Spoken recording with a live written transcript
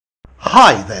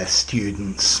Hi there,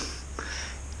 students.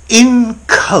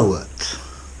 Inchoate,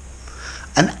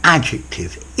 an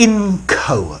adjective,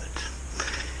 inchoate.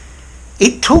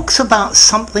 It talks about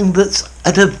something that's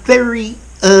at a very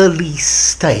early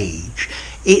stage.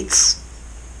 It's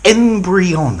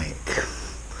embryonic,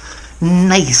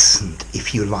 nascent,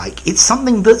 if you like. It's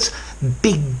something that's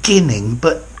beginning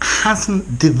but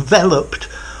hasn't developed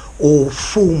or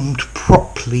formed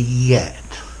properly yet.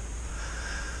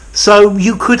 So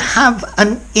you could have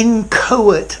an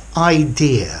inchoate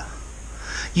idea.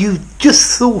 You've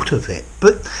just thought of it,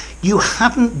 but you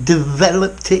haven't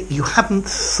developed it, you haven't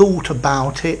thought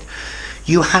about it,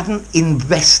 you haven't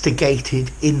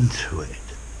investigated into it.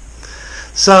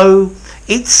 So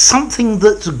it's something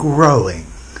that's growing.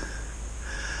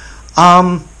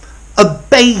 A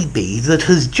baby that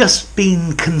has just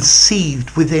been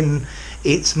conceived within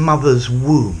its mother's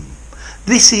womb.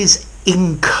 This is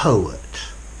inchoate.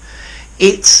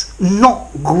 It's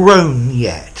not grown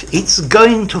yet. It's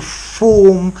going to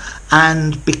form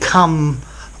and become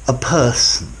a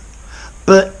person,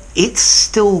 but it's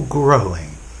still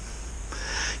growing.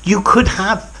 You could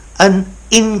have an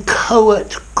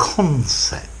inchoate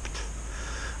concept.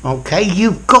 Okay,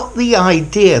 you've got the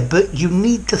idea, but you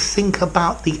need to think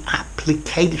about the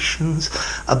applications,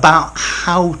 about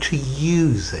how to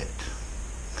use it.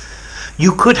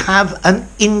 You could have an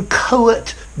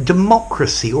inchoate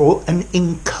democracy or an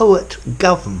inchoate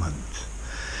government.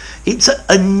 It's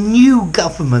a new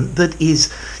government that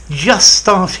is just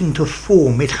starting to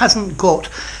form. It hasn't got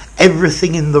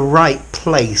everything in the right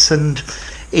place, and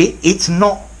it's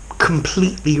not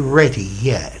completely ready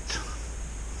yet.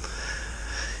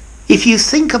 If you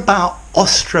think about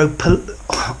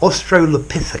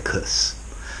Australopithecus,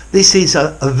 this is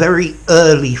a very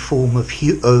early form of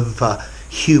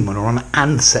human, or an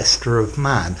ancestor of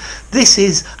man. This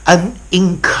is an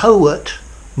inchoate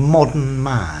modern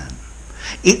man.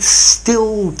 It's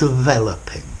still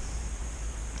developing.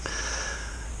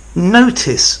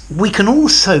 Notice we can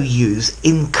also use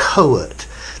inchoate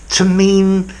to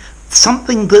mean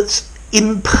something that's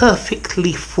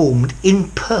imperfectly formed,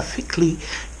 imperfectly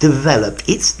developed.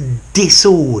 It's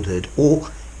disordered or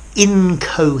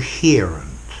incoherent.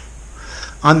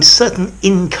 I'm certain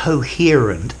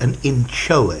incoherent and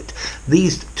inchoate,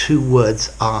 these two words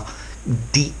are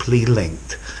deeply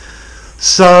linked.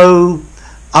 So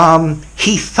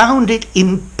he found it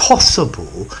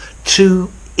impossible to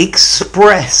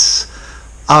express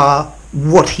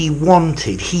what he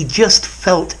wanted. He just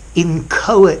felt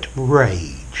inchoate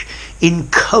rage,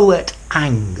 inchoate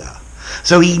anger.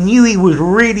 So he knew he was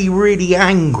really, really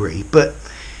angry, but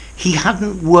he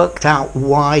hadn't worked out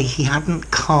why, he hadn't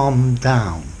calmed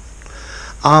down.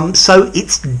 So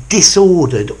it's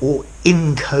disordered or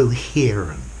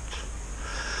incoherent.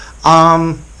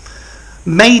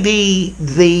 Maybe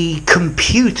the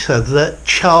computer that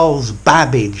Charles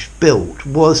Babbage built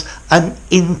was an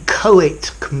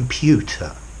inchoate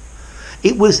computer.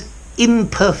 It was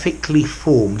imperfectly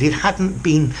formed. It hadn't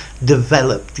been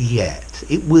developed yet.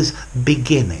 It was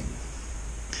beginning.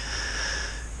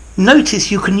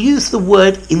 Notice you can use the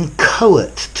word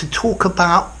inchoate to talk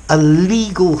about a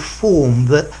legal form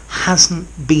that hasn't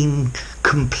been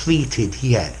completed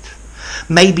yet.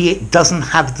 Maybe it doesn't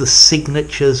have the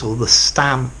signatures or the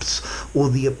stamps or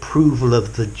the approval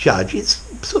of the judge. It's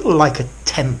sort of like a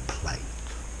template.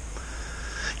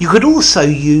 You could also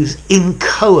use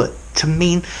inchoate to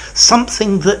mean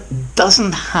something that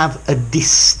doesn't have a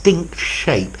distinct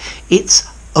shape. It's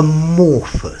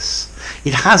amorphous.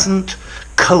 It hasn't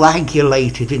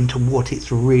coagulated into what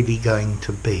it's really going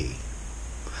to be.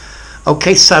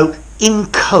 Okay, so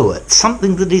inchoate,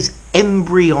 something that is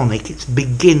embryonic, it's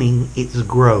beginning, it's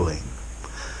growing.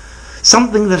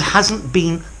 Something that hasn't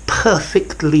been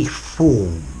perfectly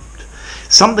formed.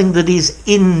 Something that is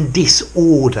in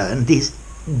disorder and is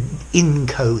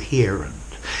incoherent.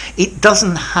 It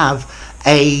doesn't have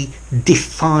a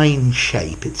defined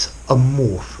shape, it's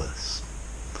amorphous.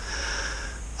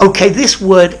 Okay, this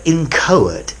word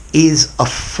inchoate is a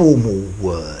formal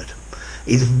word.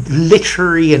 It's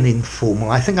literary and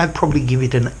informal. I think I'd probably give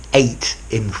it an 8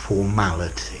 in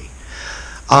formality.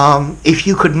 If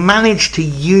you could manage to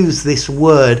use this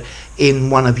word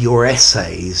in one of your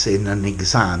essays in an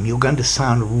exam, you're going to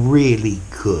sound really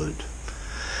good.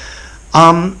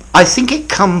 I think it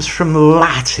comes from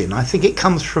Latin. I think it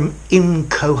comes from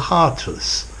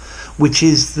incohatus, which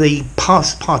is the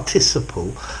past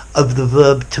participle of the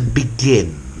verb to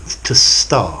begin, to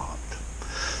start.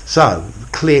 So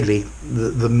clearly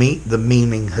the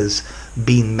meaning has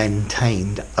been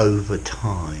maintained over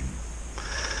time.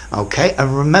 Okay,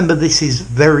 and remember this is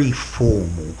very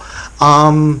formal.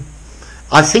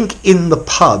 I think in the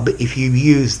pub, if you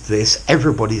use this,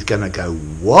 everybody's going to go,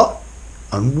 what?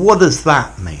 And what does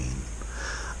that mean?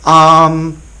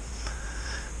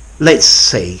 Let's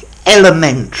see.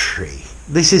 Elementary.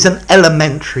 This is an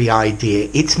elementary idea.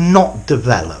 It's not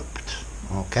developed.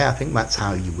 Okay, I think that's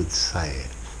how you would say it.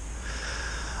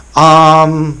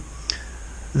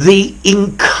 The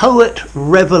Inchoate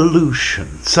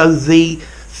revolution. So the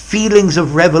feelings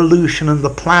of revolution and the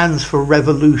plans for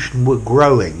revolution were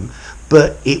growing,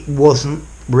 but it wasn't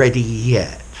ready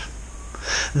yet.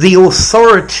 The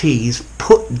authorities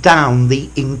put down the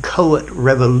Inchoate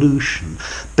revolution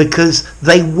because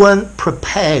they weren't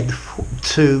prepared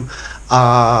to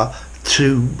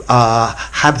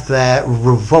have their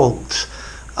revolt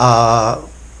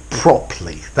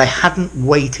properly. They hadn't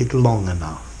waited long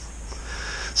enough.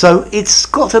 So it's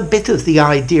got a bit of the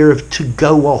idea of to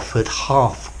go off at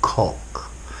half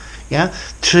cock. Yeah,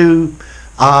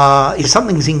 if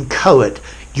something's inchoate,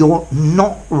 you're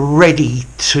not ready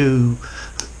to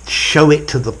show it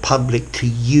to the public, to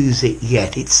use it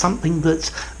yet. It's something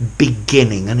that's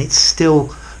beginning and it's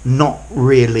still not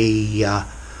really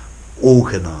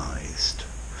organized.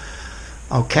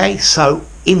 Okay, so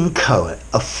inchoate,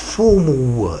 a formal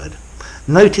word.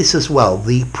 Notice as well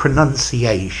the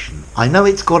pronunciation. I know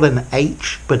it's got an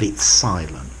H, but it's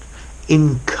silent.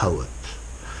 Inchoate.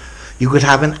 You could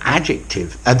have an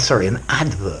adjective, an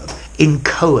adverb,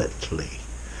 inchoately,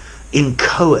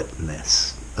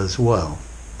 inchoateness as well.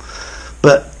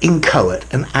 But inchoate,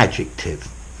 an adjective.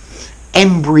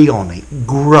 Embryonic,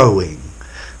 growing,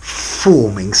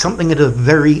 forming, something at a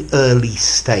very early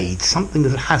stage, something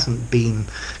that hasn't been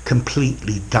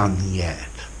completely done yet.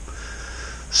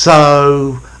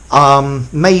 So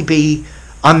maybe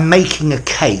I'm making a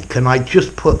cake and I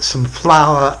just put some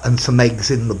flour and some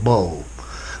eggs in the bowl.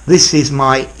 This is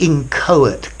my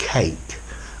inchoate cake.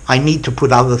 I need to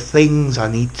put other things.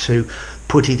 I need to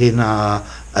put it in a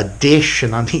dish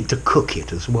and I need to cook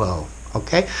it as well.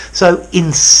 Okay, so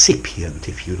incipient,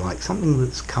 if you like, something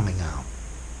that's coming out.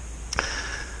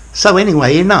 So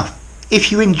anyway, enough.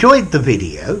 If you enjoyed the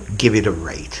video, give it a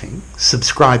rating,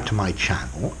 subscribe to my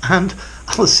channel, and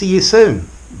I'll see you soon.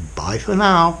 Bye for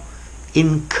now.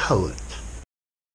 Inchoate.